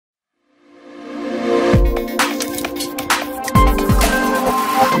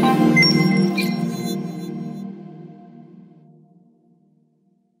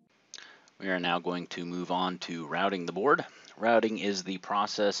now going to move on to routing the board. Routing is the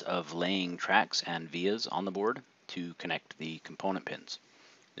process of laying tracks and vias on the board to connect the component pins.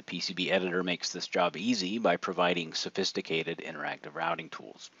 The PCB editor makes this job easy by providing sophisticated interactive routing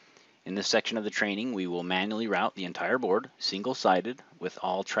tools. In this section of the training, we will manually route the entire board, single-sided, with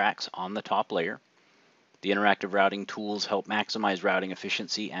all tracks on the top layer. The interactive routing tools help maximize routing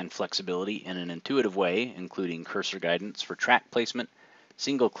efficiency and flexibility in an intuitive way, including cursor guidance for track placement,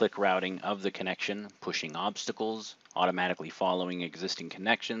 single-click routing of the connection, pushing obstacles, automatically following existing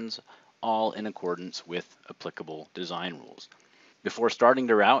connections, all in accordance with applicable design rules. Before starting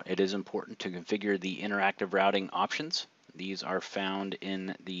to route, it is important to configure the interactive routing options. These are found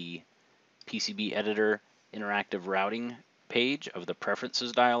in the PCB Editor interactive routing page of the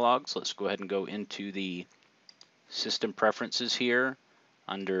Preferences dialog. So let's go ahead and go into the System Preferences here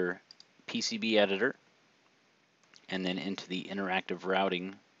under PCB Editor, and then into the interactive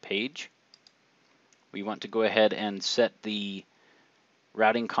routing page. We want to go ahead and set the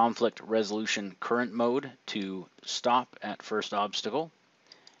routing conflict resolution current mode to stop at first obstacle,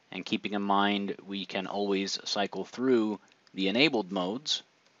 and keeping in mind we can always cycle through the enabled modes,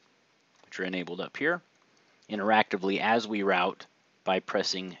 which are enabled up here, interactively as we route by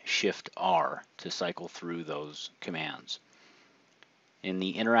pressing Shift R to cycle through those commands. In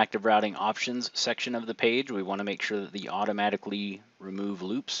the interactive routing options section of the page, we want to make sure that the automatically remove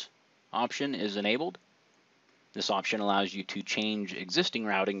loops option is enabled. This option allows you to change existing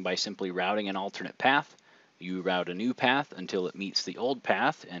routing by simply routing an alternate path. You route a new path until it meets the old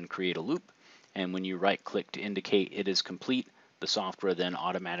path and create a loop. And when you right-click to indicate it is complete, the software then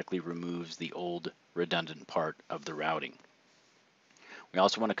automatically removes the old redundant part of the routing. We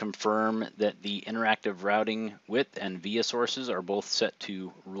also want to confirm that the interactive routing width and via sources are both set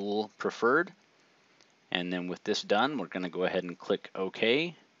to rule preferred. And then with this done, we're going to go ahead and click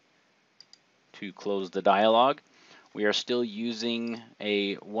OK to close the dialog. We are still using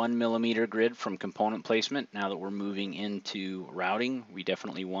a 1mm grid from component placement. Now that we're moving into routing, we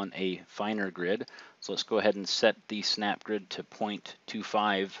definitely want a finer grid. So let's go ahead and set the snap grid to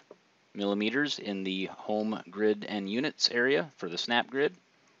 0.25 millimeters in the home grid and units area for the snap grid,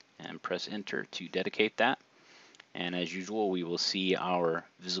 and press enter to dedicate that. And as usual, we will see our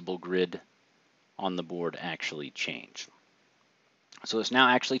visible grid on the board actually change. So it's now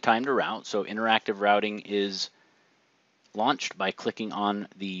actually time to route. So interactive routing is launched by clicking on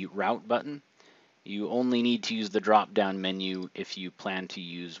the route button. You only need to use the drop down menu if you plan to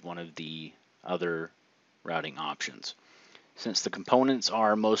use one of the other routing options. Since the components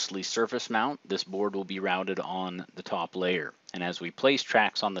are mostly surface mount, this board will be routed on the top layer. And as we place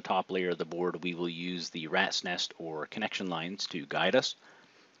tracks on the top layer of the board, we will use the rat's nest or connection lines to guide us.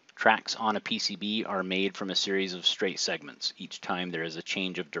 Tracks on a PCB are made from a series of straight segments. Each time there is a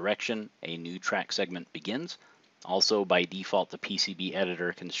change of direction, a new track segment begins. Also, by default, the PCB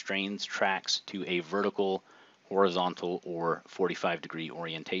editor constrains tracks to a vertical, horizontal, or 45-degree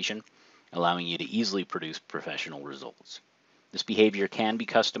orientation, allowing you to easily produce professional results. This behavior can be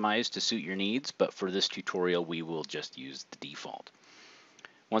customized to suit your needs, but for this tutorial we will just use the default.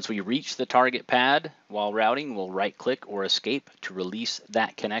 Once we reach the target pad while routing, we'll right-click or escape to release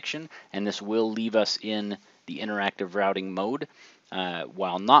that connection, and this will leave us in the interactive routing mode.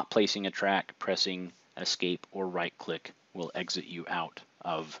 While not placing a track, pressing escape or right-click will exit you out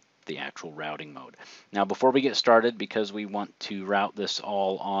of the actual routing mode. Now before we get started, because we want to route this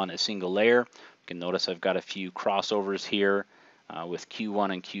all on a single layer, you can notice I've got a few crossovers here with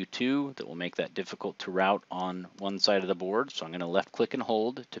Q1 and Q2 that will make that difficult to route on one side of the board. So I'm going to left click and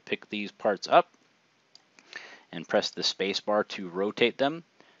hold to pick these parts up and press the space bar to rotate them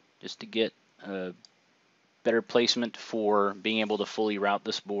just to get a better placement for being able to fully route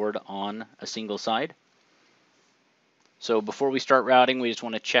this board on a single side. So before we start routing, we just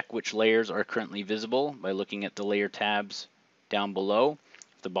want to check which layers are currently visible by looking at the layer tabs down below.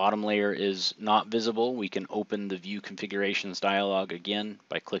 If the bottom layer is not visible, we can open the View Configurations dialog again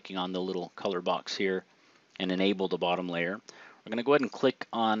by clicking on the little color box here and enable the bottom layer. We're going to go ahead and click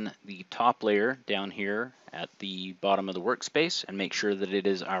on the top layer down here at the bottom of the workspace and make sure that it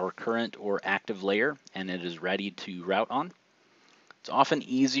is our current or active layer and it is ready to route on. It's often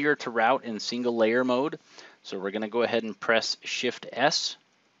easier to route in single layer mode, so we're going to go ahead and press Shift S.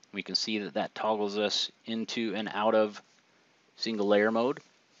 We can see that that toggles us into and out of single layer mode.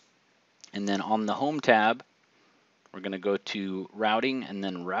 And then on the Home tab, we're going to go to Routing and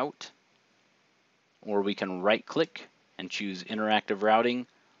then Route, or we can right click and choose Interactive Routing,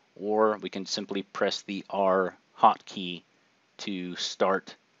 or we can simply press the R hotkey to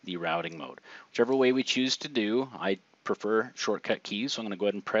start the routing mode. Whichever way we choose to do, I prefer shortcut keys, so I'm going to go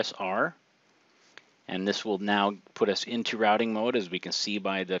ahead and press R. And this will now put us into routing mode, as we can see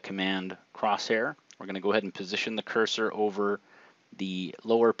by the command crosshair. We're going to go ahead and position the cursor over the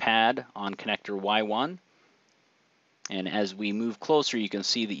lower pad on connector Y1. And as we move closer, you can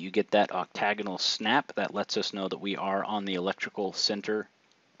see that you get that octagonal snap. That lets us know that we are on the electrical center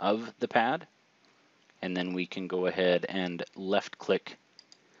of the pad. And then we can go ahead and left click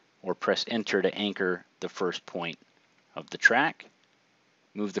or press enter to anchor the first point of the track.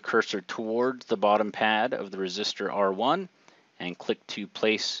 Move the cursor towards the bottom pad of the resistor R1 and click to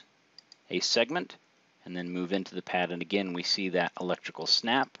place a segment, and then move into the pad, and again we see that electrical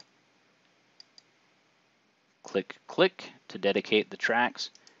snap. Click, click to dedicate the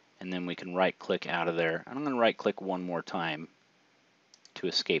tracks, and then we can right click out of there. I'm going to right click one more time to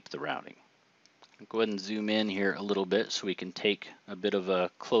escape the routing. I'll go ahead and zoom in here a little bit so we can take a bit of a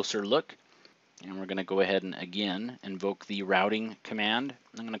closer look. And we're going to go ahead and again invoke the routing command.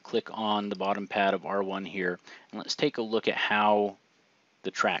 I'm going to click on the bottom pad of R1 here, and let's take a look at how the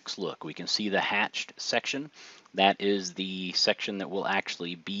tracks look. We can see the hatched section. That is the section that will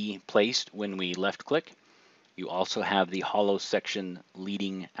actually be placed when we left click. You also have the hollow section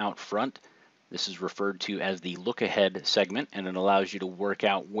leading out front. This is referred to as the look ahead segment, and it allows you to work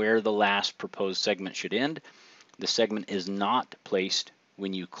out where the last proposed segment should end. The segment is not placed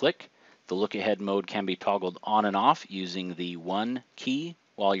when you click. The look ahead mode can be toggled on and off using the 1 key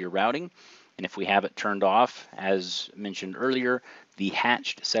while you're routing. And if we have it turned off, as mentioned earlier, the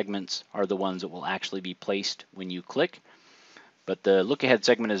hatched segments are the ones that will actually be placed when you click. But the look ahead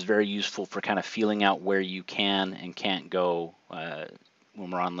segment is very useful for kind of feeling out where you can and can't go.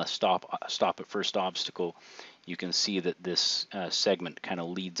 When we're on the stop at first obstacle, you can see that this segment kind of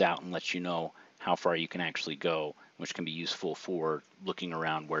leads out and lets you know how far you can actually go, which can be useful for looking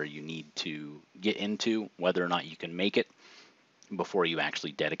around where you need to get into, whether or not you can make it before you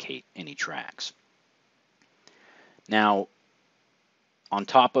actually dedicate any tracks. Now, on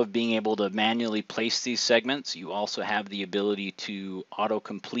top of being able to manually place these segments, you also have the ability to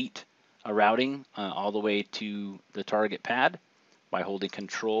auto-complete a routing all the way to the target pad by holding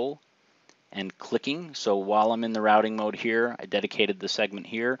Control and clicking. So while I'm in the routing mode here, I dedicated the segment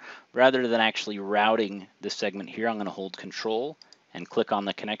here. Rather than actually routing this segment here, I'm going to hold Control and click on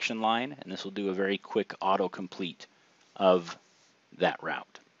the connection line, and this will do a very quick auto-complete of that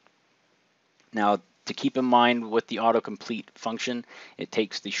route. Now, to keep in mind with the autocomplete function, it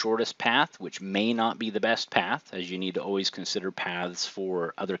takes the shortest path, which may not be the best path, as you need to always consider paths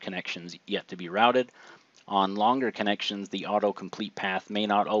for other connections yet to be routed. On longer connections, the autocomplete path may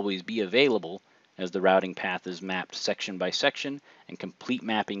not always be available, as the routing path is mapped section by section, and complete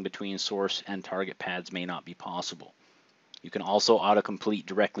mapping between source and target pads may not be possible. You can also autocomplete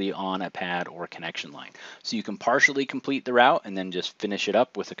directly on a pad or connection line. So you can partially complete the route and then just finish it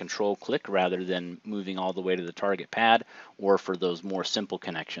up with a control click rather than moving all the way to the target pad, or for those more simple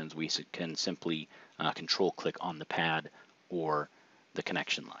connections, we can simply control click on the pad or the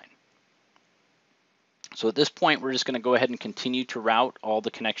connection line. So at this point, we're just going to go ahead and continue to route all the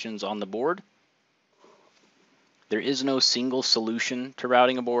connections on the board. There is no single solution to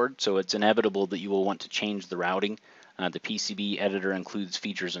routing a board, so it's inevitable that you will want to change the routing. The PCB editor includes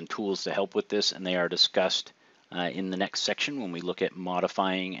features and tools to help with this, and they are discussed in the next section when we look at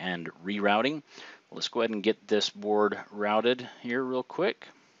modifying and rerouting. Let's go ahead and get this board routed here real quick.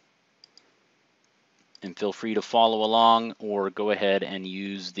 And feel free to follow along or go ahead and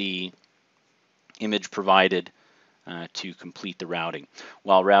use the image provided to complete the routing.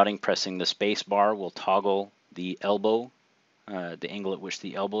 While routing, pressing the space bar will toggle the elbow, the angle at which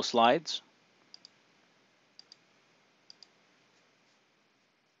the elbow slides.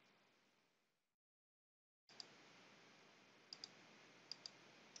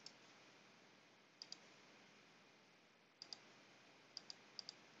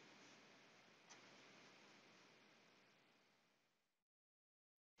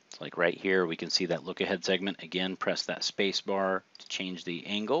 Like right here, we can see that look ahead segment. Again, press that space bar to change the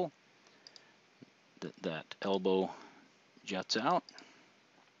angle. That elbow juts out.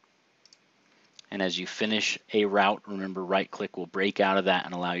 And as you finish a route, remember right click will break out of that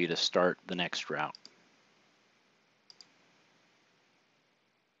and allow you to start the next route.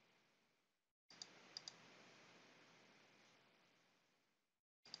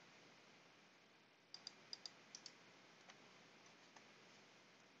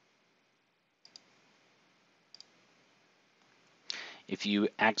 If you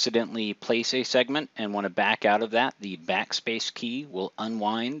accidentally place a segment and want to back out of that, the backspace key will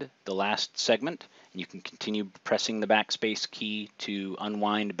unwind the last segment, and you can continue pressing the backspace key to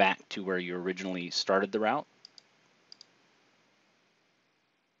unwind back to where you originally started the route.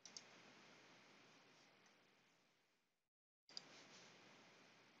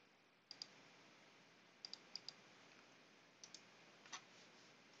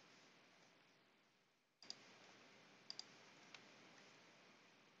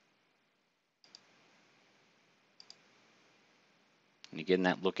 again,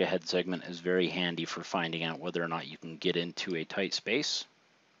 that look ahead segment is very handy for finding out whether or not you can get into a tight space.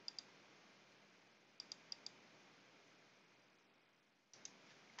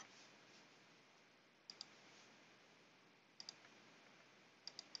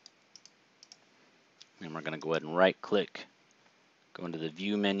 And we're going to go ahead and right click, go into the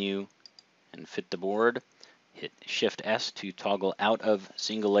view menu and fit the board. Hit Shift S to toggle out of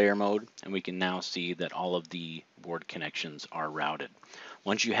single layer mode, and we can now see that all of the board connections are routed.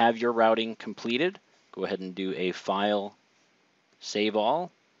 Once you have your routing completed, go ahead and do a File, Save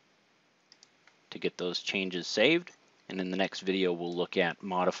All to get those changes saved. And in the next video, we'll look at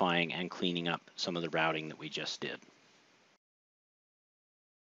modifying and cleaning up some of the routing that we just did.